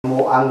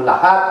mo ang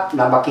lahat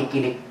na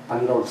makikinig,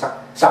 Panginoon,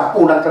 sa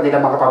sampunan kanilang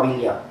mga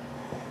pamilya.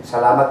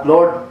 Salamat,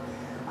 Lord,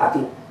 at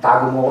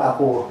itago mo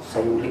ako sa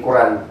iyong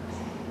likuran.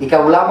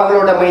 Ikaw lamang,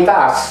 Lord, ang may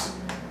taas.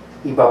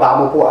 Ibaba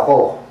mo po ako,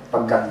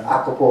 pagkat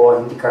ako po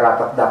hindi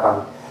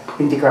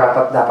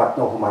karapat-dapat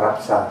no,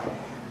 humarap sa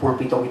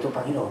pulpitong ito,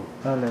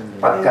 Panginoon.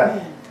 Pagkat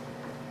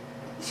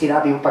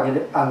sinabi yung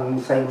ang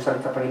sa iyong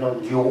salita, Panginoon,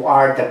 you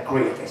are the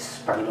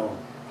greatest, Panginoon.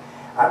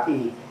 At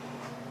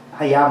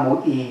hayaan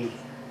mo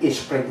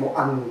i-spread mo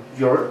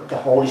the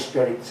Holy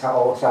Spirit sa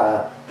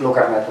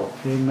lugar na ito.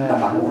 Amen. Na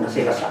manguna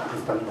sila sa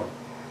aking Panginoon.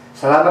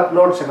 Salamat,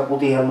 Lord, sa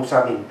kabutihan mo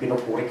sa amin.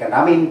 Pinupuri ka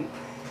namin.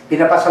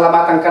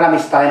 Pinapasalamatan ka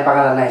namin sa tayong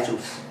pangalan na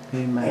Jesus.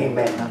 Amen.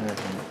 Amen.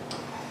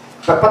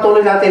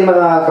 Pagpatuloy natin,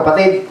 mga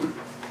kapatid,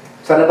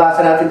 sa nabasa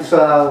natin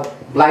sa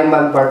blind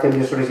man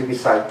Bartimaeus receive his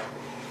sight.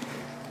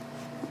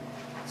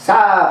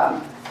 Sa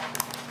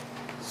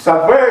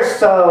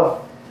verse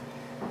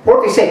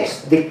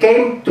 46, they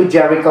came to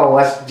Jericho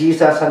as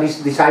Jesus and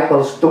his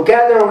disciples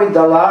together with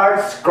the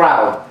large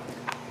crowd.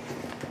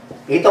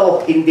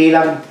 Ito, hindi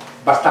lang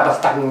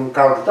basta-bastang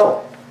crowd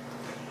ito.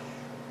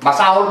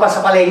 Masahol pa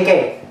sa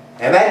palengke.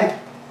 Amen?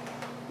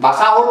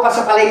 Masahol pa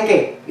sa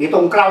palengke.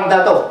 Itong crowd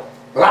na to.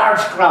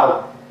 Large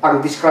crowd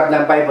ang describe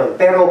ng Bible.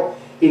 Pero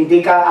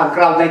ang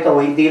crowd na ito,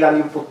 hindi lang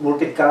yung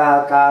multitude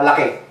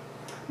kalaki.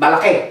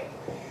 Malaki.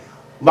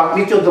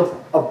 Magnitude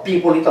of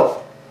people ito.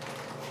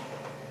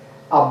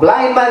 A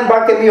blind man,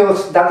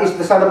 Bartimaeus, that is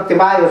the son of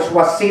Timaeus,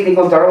 was sitting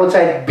on the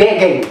roadside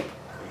begging.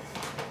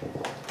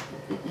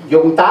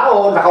 Yung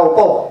tao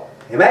nakaupo.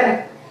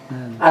 Amen?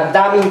 Ang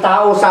daming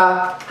tao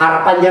sa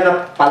harapan niya na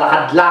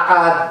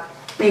palakad-lakad,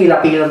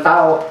 pila-pilang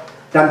tao,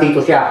 nandito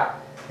siya.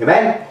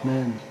 Amen?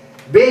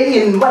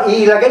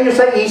 Ilagay nyo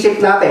sa isip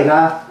natin,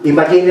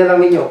 imagine na lang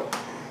ninyo,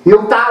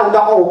 yung tao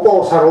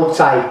nakaupo sa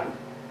roadside.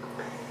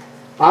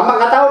 Ang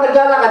mga tao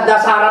naglalakad na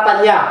sa harapan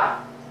niya.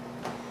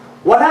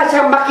 Wala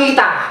siyang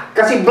makita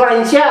kasi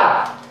blind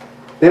siya.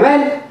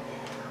 Amen?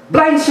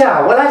 Blind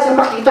siya. Wala siyang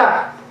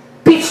makita.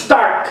 Pitch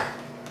dark.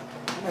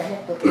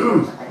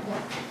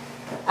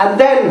 And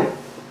then,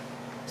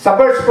 sa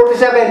verse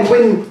 47,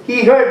 when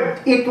he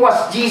heard it was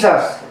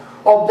Jesus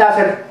of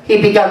Nazareth, he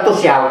began to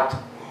shout.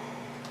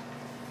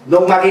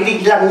 Nung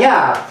marinig lang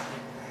niya,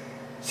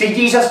 si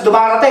Jesus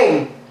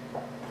dumarating,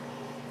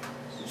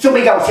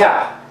 sumigaw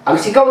siya. Ang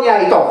sigaw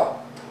niya ito,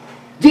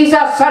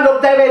 Jesus, Son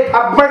of David,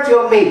 have mercy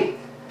on me.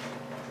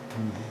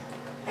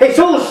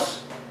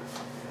 Jesus,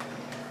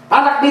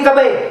 anak ni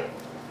David,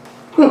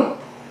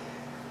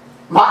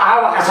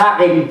 maawa ka sa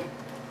akin.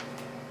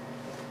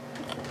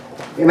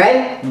 Amen?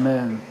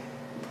 Amen.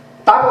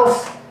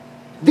 Tapos,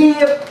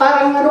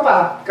 parang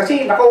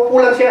kasi nakaupo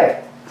lang siya eh.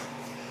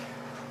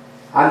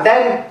 And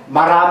then,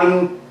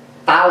 maraming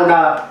tao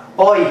na,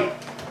 oy,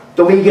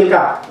 tumigil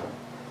ka.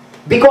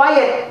 Be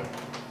quiet.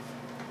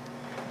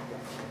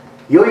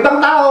 Yung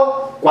ibang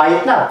tao,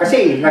 quiet na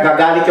kasi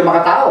nagagalit yung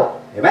mga tao.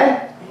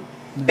 Amen?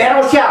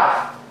 Pero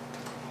siya,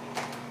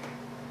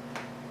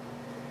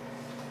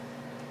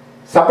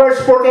 sa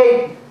verse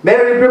 48,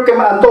 Mary rebuked him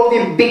and told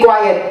him, be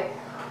quiet.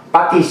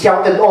 But he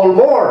shouted all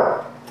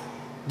more,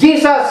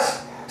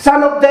 Jesus,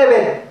 Son of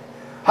David,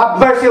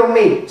 have mercy on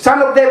me. Son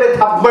of David,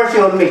 have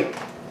mercy on me.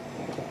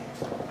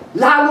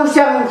 Lalo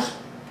siyang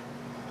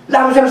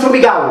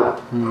sumigaw.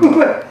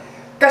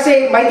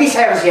 Kasi may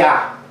desire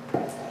siya.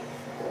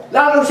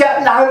 Lalo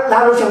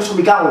siyang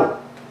sumigaw.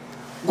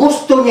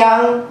 Gusto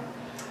niyang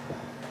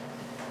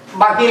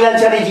makilan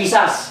siya ni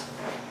Jesus.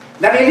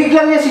 Narinig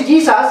lang niya si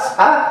Jesus,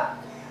 ha?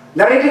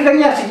 Narinig lang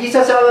niya si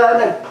Jesus,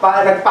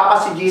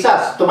 nagpapas si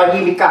Jesus,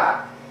 tumahimik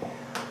ka.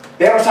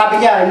 Pero sabi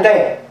niya,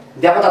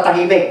 hindi ako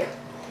tatahimik.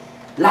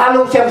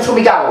 Lalo siyang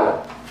sumigaw.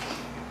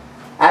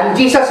 And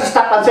Jesus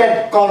stopped and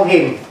said, call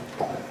him.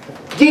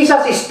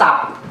 Jesus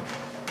stopped.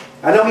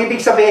 Anong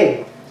ibig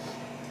sabihin?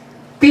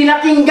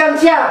 Pinakinggan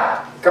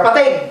siya,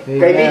 kapatid,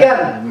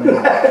 kaibigan.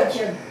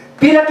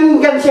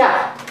 Pinakinggan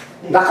siya.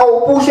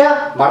 Nakaupo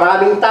siya,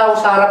 maraming tao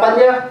sa harapan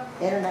niya.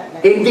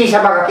 Hindi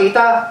siya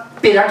makakita,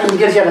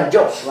 pinakinggan siya ng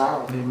Diyos.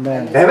 Wow.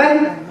 Amen. Amen?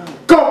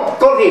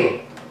 Call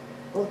him.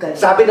 Okay.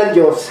 Sabi ng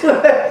Diyos,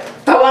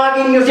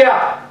 tawagin niyo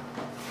siya.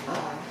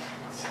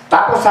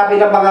 Tapos sabi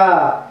ng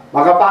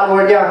mga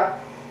follower niya,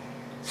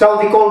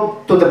 so they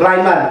called to the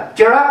blind man,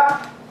 cheer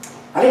up.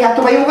 Halika,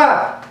 tumayo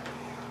ka.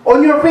 On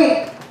your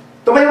feet.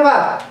 Tumayo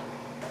ka.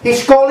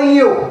 He's calling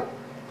you.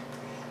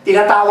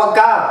 Tinatawag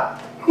ka.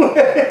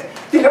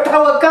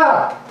 Tinatawag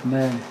ka.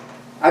 Amen.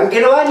 Ang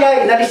ginawa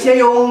niya, inalis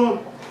niya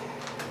yung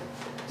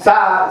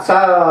sa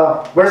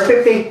verse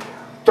 50,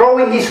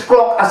 throwing his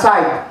cloak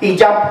aside, he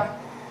jumped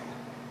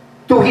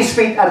to his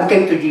feet and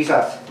came to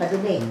Jesus.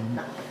 Madumi.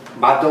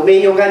 Madumi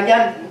yung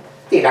ganyan.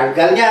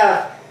 Tinanggal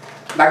niya.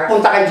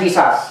 Nagpunta kay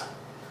Jesus.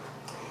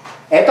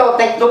 Eto,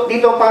 take note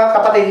dito mga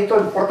kapatid, dito,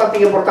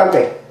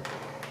 importante.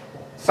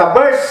 Sa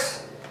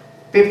verse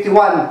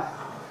 51,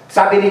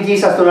 sabi ni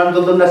Jesus,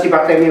 nandun na si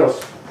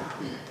Bartimaeus,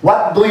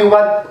 what do you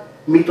want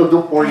me to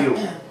do for you?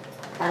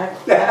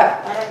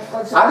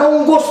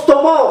 Anong gusto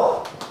mo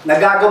na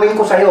gagawin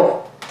ko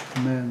sa'yo?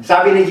 Amen.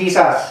 Sabi ni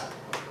Jesus,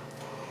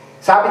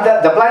 Sabi,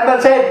 the blind man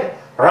said,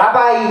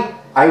 Rabbi,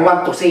 I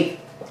want to see.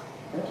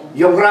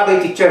 Yung rabbi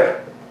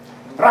teacher.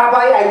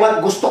 Rabbi,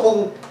 gusto kong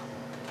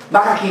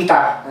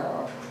makakita.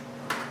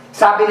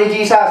 Sabi ni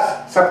Jesus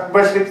sa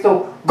verse 52,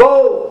 Go!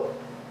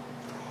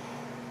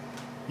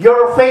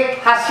 Your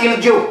faith has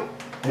healed you.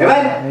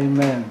 Amen?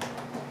 Amen.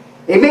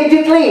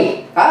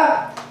 Immediately,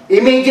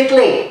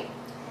 immediately,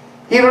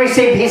 he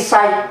received his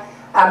sight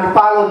and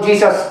followed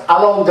Jesus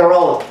along the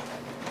road.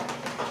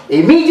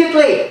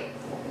 Immediately,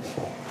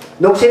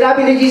 nung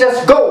sinabi ni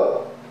Jesus,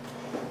 Go!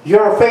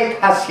 Your faith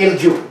has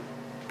healed you.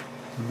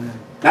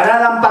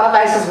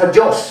 Nananampalataya siya sa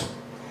Diyos.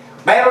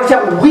 Mayroon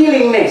siyang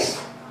willingness.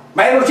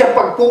 Mayroon siyang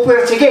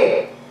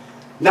pagpupursige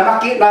na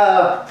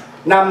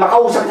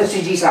makausap niya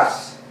si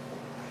Jesus.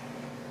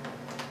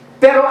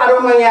 Pero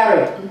anong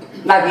nangyari?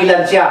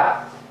 Nagilan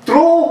siya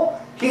through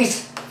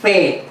his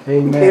faith.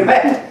 Amen.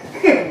 Amen?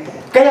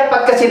 Kaya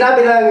pagka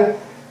sinabi ng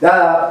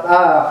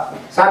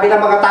sabi ng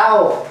mga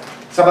tao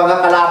sa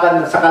mga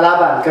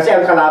kalaban, kasi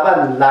ang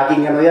kalaban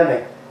laging ano yan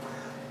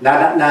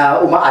na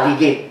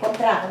umaaligid.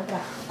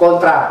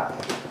 Kontra.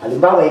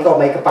 Halimbawa, ikaw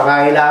may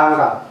kapangailangan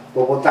ka,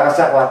 pupunta ka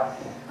sa kwan,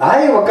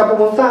 huwag ka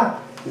pumunta.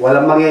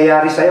 Walang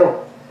mangyayari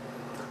sa'yo.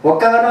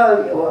 Huwag ka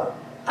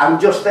ang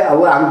Diyos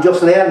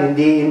na yan,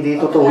 hindi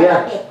totoo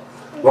yan.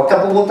 Huwag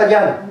ka pumunta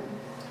dyan.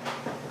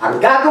 Ang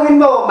gagawin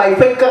mo, may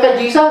faith ka kay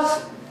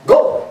Jesus,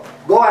 go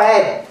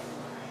ahead.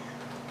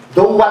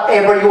 Do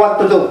whatever you want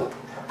to do.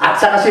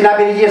 At saka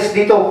sinabi ni Jesus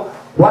dito,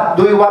 what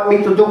do you want me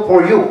to do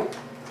for you?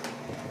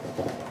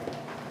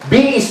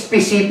 Be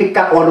specific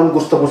ka kung anong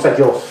gusto mo sa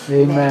Diyos.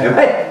 Amen.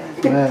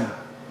 Amen.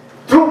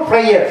 Through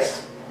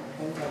prayers.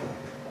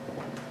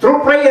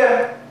 Through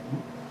prayer,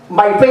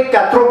 may faith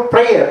ka through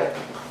prayer.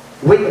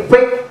 With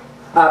faith,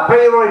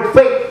 prayer with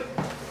faith,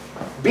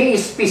 be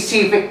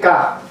specific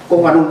ka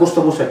kung anong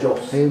gusto mo sa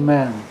Diyos.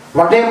 Amen.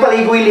 Huwag na yung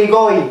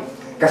paligoy-ligoy.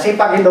 Kasi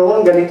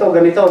Panginoon, ganito.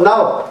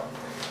 No.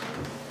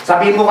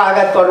 Sabihin mo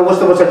kaagad kung anong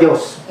gusto mo sa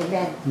Diyos.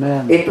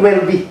 Amen.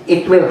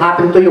 It will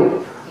happen to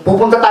you.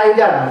 Pupunta tayo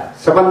dyan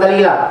sa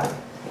Mandalila.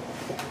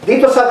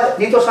 Dito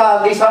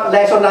sa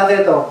lesson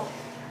natin ito,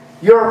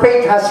 your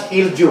faith has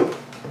healed you.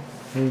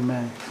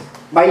 Amen.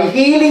 May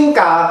healing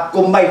ka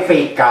kung may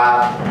faith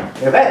ka.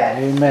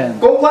 Amen? Amen.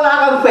 Kung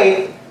wala kang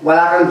faith,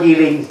 wala kang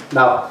healing.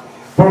 No.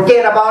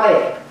 Forget about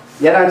it.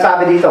 Yan ang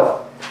sabi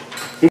dito.